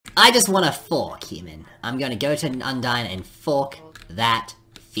I just want a fork, human. I'm gonna go to Undyne and fork that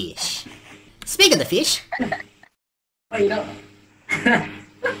fish. Speaking of the fish... Oh, you don't...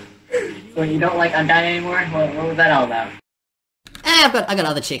 So you don't like Undyne anymore? What was that all about? I got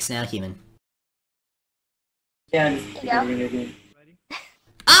other chicks now, human. Yeah, just... Yeah.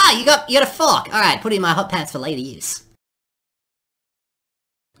 Ah, you got a fork! Alright, put it in my hot pants for later use.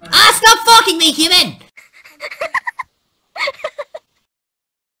 Ah, stop forking me, human!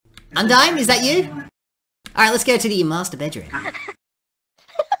 Undyne, is that you? Alright, let's go to the master bedroom.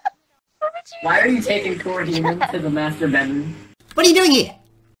 Why are you taking poor human to the master bedroom? What are you doing here?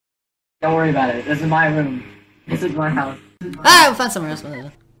 Don't worry about it. This is my room. This is my house. Alright, we'll find somewhere else.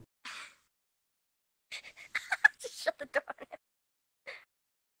 Whatever. Just shut the door.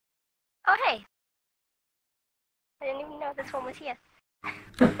 Oh, hey. I didn't even know this one was here.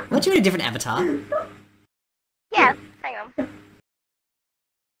 Weren't you in a different avatar? Yeah, hang on.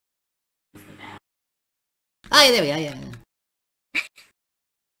 Oh, yeah, there we are, yeah.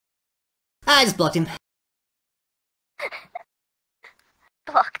 I just blocked him.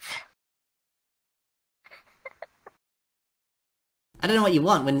 Blocked. I don't know what you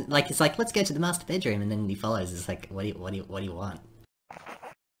want when, like, it's like, let's go to the master bedroom, and then he follows. It's like, what do you want?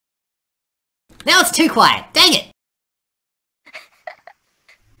 Now it's too quiet. Dang it!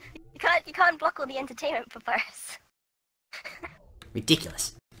 You can't block all the entertainment for Paris.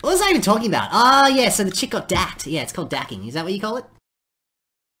 Ridiculous. What was I even talking about? Ah, yeah. So the chick got dacked. Yeah, it's called dacking. Is that what you call it?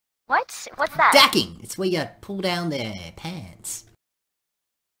 What? What's that? Dacking. It's where you pull down their pants.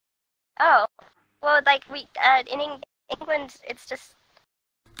 Oh, well, like in England, it's just.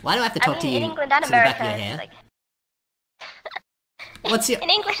 Why do I have to talk to you in England and to the back America, of your hair? it's like. What's your... In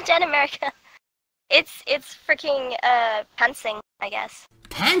England and America, it's freaking pantsing, I guess.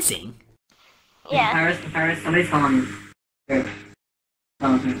 Pantsing? Yeah. Paris, somebody's calling you.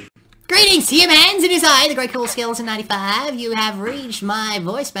 Greetings, humans! It is I, the Great Cool Skeleton 95. You have reached my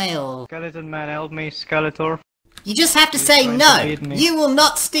voicemail. Skeleton man, help me, Skeletor. You just have to He's say trying no. to beat me. You will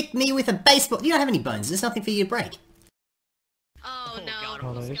not stick me with a baseball. You don't have any bones. There's nothing for you to break. Oh no.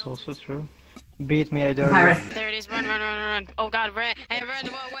 Oh, that is also true. Beat me, I dare Paris. you. There it is, run. Oh god, run. Hey, run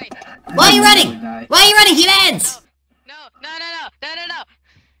the wrong way. Why are you running? Why are you running, humans? No.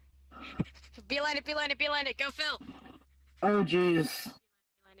 Beeline it, go Phil. Oh jeez.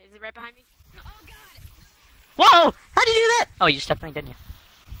 Is it right behind me? Oh god! Whoa! How'd you do that? Oh, you stepped on me, didn't you?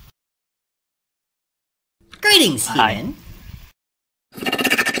 Greetings, Hi. human.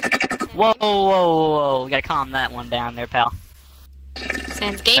 Whoa. We gotta calm that one down there, pal.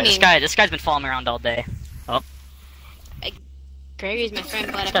 Sans This gaming. guy's been following me around all day. Gravy's my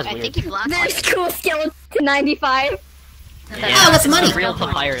friend, but This guy's I weird. think he blocked That's cool, Skeleton 95. Oh, that's it's money. a real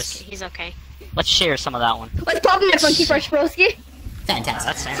papyrus. He's okay. Let's share some of that one. What's popping there, Funky Fresh Broski?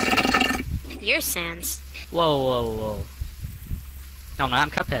 Fantastic. That's Sans. You're Sans. Whoa. No, I'm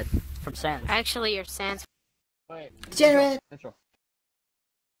Cuphead. From Sans. Actually, you're Sans. Wait. Degenerate. Intro.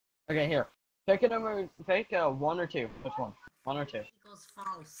 Okay, here. Take one or two. Which one? One or two.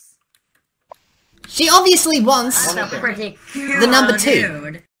 She obviously wants That's a pretty cool the number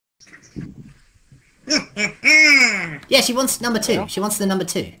 2. dude. Yeah, she wants number 2. She wants the number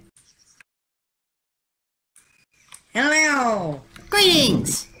 2. Hello.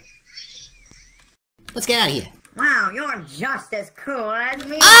 Greetings! Let's get out of here. Wow, you're just as cool as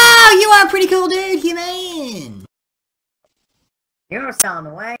me. Oh, you are a pretty cool dude, human! You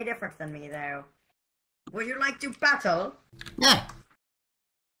sound way different than me, though. Would you like to battle? No.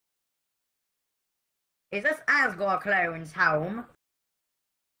 Is this Asgore clone's home?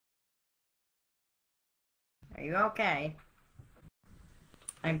 Are you okay?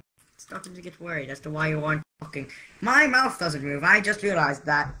 I'm starting to get worried as to why you aren't talking. My mouth doesn't move, I just realized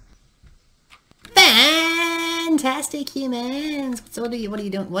that. Fantastic, humans! So what are you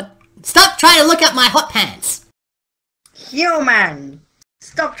doing? What? Stop trying to look up my hot pants! Human!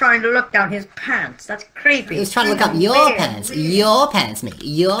 Stop trying to look down his pants, that's creepy. He was trying to look up your Weird, pants. weird. Your pants, me.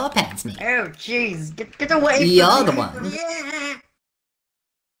 Your pants, me. Oh, jeez, get away from You're me. the one. Yeah.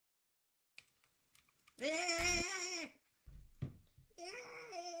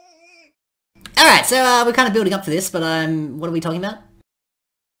 Alright, so we're kind of building up to this, but what are we talking about?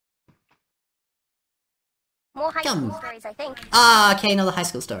 More high Come. school stories, I think. Ah, okay, another high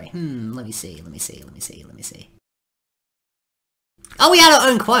school story. Let me see. Oh, we had our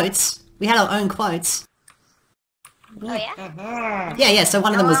own quotes. Oh yeah? Yeah, so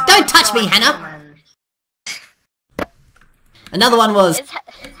one of them was, "Don't touch me, Hannah!" Another one was,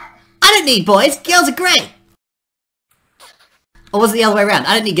 "I don't need boys, girls are great!" Or was it the other way around?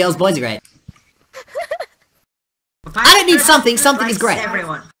 "I don't need girls, boys are great." I don't need something is great.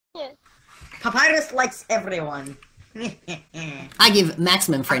 Everyone. Papyrus likes everyone. I give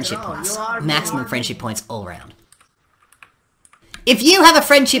maximum friendship all, points. you are Maximum more- friendship points all round. If you have a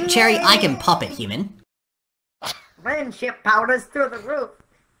friendship cherry, I can pop it, human. Friendship powers through the roof.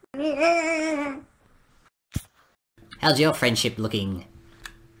 Yeah. How's your friendship looking?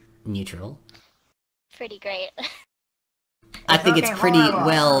 Neutral. Pretty great. I think it's looking pretty horrible.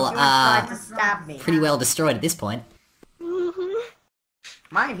 well, Human tried to stab me. pretty well destroyed at this point.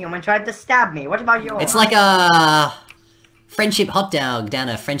 My human tried to stab me. What about yours? It's like a friendship hot dog down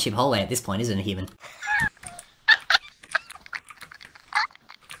a friendship hallway at this point, isn't it, human?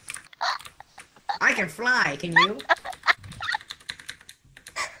 I can fly, can you?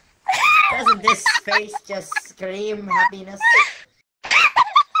 Doesn't this face just scream happiness?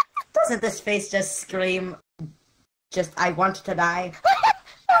 Doesn't this face just scream, just I want to die?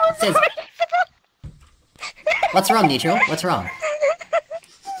 Says, what's wrong, Neutral? What's wrong?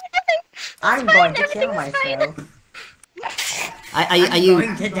 I'm going to kill myself. Are I'm you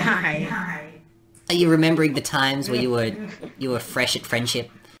going to die. are you remembering the times where you were fresh at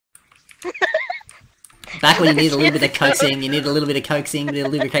friendship? Back when you needed a little bit of coaxing, you needed a little bit of coaxing, a bit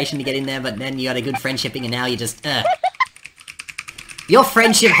of lubrication to get in there, but then you got a good friendshipping, and now you just, Your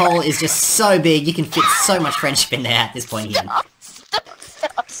friendship hole is just so big, you can fit so much friendship in there at this point here.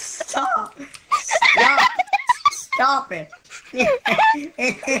 Stop! Stop! Stop it!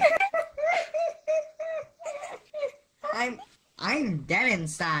 I'm dead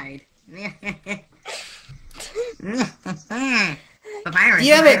inside. Papyrus, Do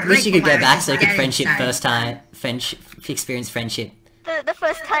you ever I wish you could go Papyrus back is so you could dead friendship inside. first time, experience friendship? The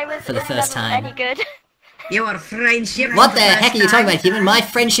first time was For the first never time. any good. Your friendship. What for the first heck are you talking time. about, human? My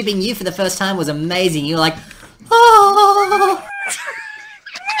friendshipping you for the first time was amazing. You're like, oh.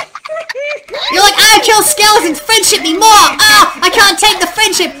 You're like, I kill skeletons, friendship me more! Ah, I can't take the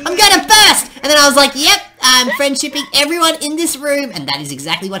friendship, I'm gonna burst! And then I was like, yep, I'm friendshipping everyone in this room, and that is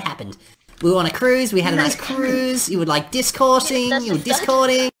exactly what happened. We were on a cruise, we had a nice cruise, you were like discoursing, you were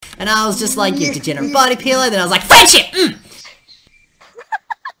discording, and I was just like, you degenerate body peeler, then I was like, friendship!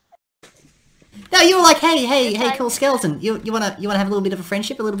 No, you were like, hey, cool skeleton, you wanna have a little bit of a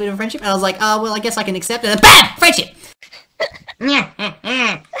friendship, And I was like, oh, well, I guess I can accept it, and then BAM! Friendship!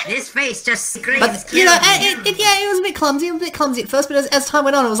 This face just screams. But, you know, it was a bit clumsy at first, but as time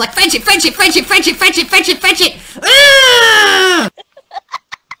went on, it was like, friendship! Ah!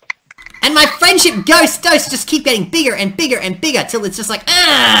 And my friendship ghosts just keep getting bigger and bigger and bigger, till it's just like,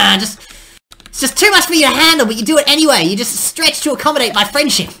 it's just too much for you to handle, but you do it anyway, you just stretch to accommodate my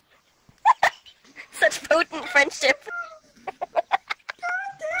friendship. Such potent friendship.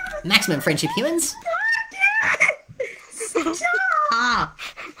 Maximum friendship, humans. Stop.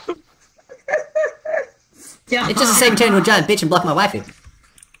 It's just the same turn to a giant bitch and block my waifu.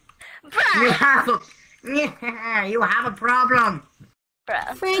 You have a problem.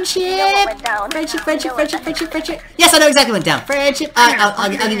 Bruh. Friendship! You know what went down. Friendship. You know what went down. Yes, I know exactly what went down. Friendship. I'll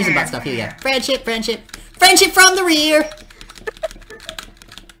give you some butt stuff. Here you go. Friendship. Friendship from the rear.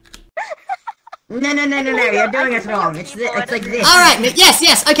 No, you're doing it wrong. It's like this. All right.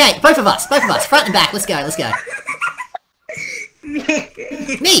 Yes. Okay. Both of us. Front and back. Let's go. Me.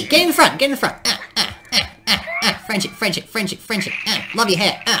 Get in the front. Friendship. Love your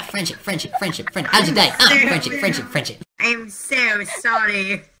hair. Friendship. How's your day? Friendship. I'm so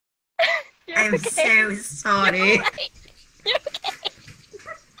sorry. I'm so sorry. You're okay.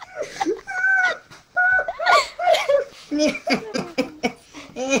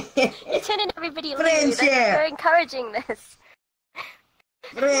 You're turning everybody loose. Friendship. You're encouraging this.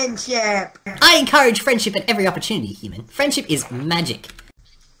 Friendship. I encourage friendship at every opportunity, human. Friendship is magic.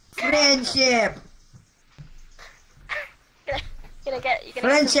 Friendship. You're gonna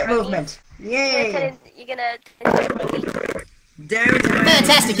Friendship movement. Yay. You're gonna Don't.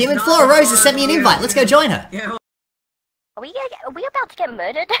 Fantastic, human. Flora Rose has sent me an invite. Let's go join her. Are we about to get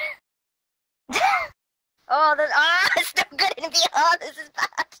murdered? It's not good in VR. Oh, this is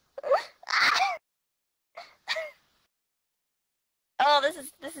bad. Oh,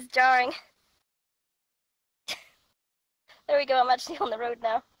 this is jarring. There we go. I'm actually on the road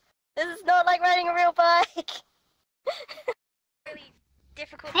now. This is not like riding a real bike. Really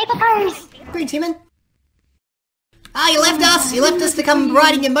difficult. Hey, Papyrus. Greetings, human. You left us. You left us to come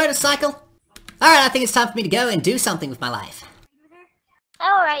riding your motorcycle. Alright, I think it's time for me to go and do something with my life.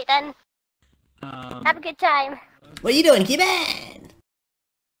 Alright then. Have a good time. What are you doing, human?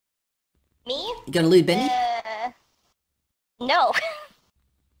 Me? You gonna lose Benny? No.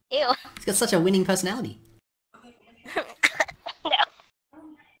 Ew. He's got such a winning personality. No.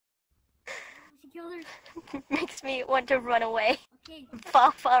 Makes me want to run away.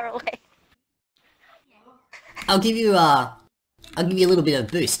 Far, far away. I'll give you a little bit of a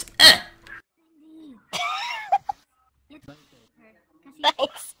boost.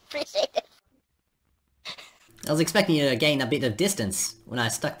 Thanks. Appreciate it. I was expecting you to gain a bit of distance when I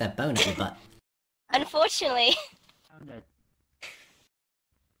stuck that bone at your butt. Unfortunately, Found it.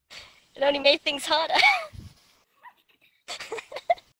 it only made things harder.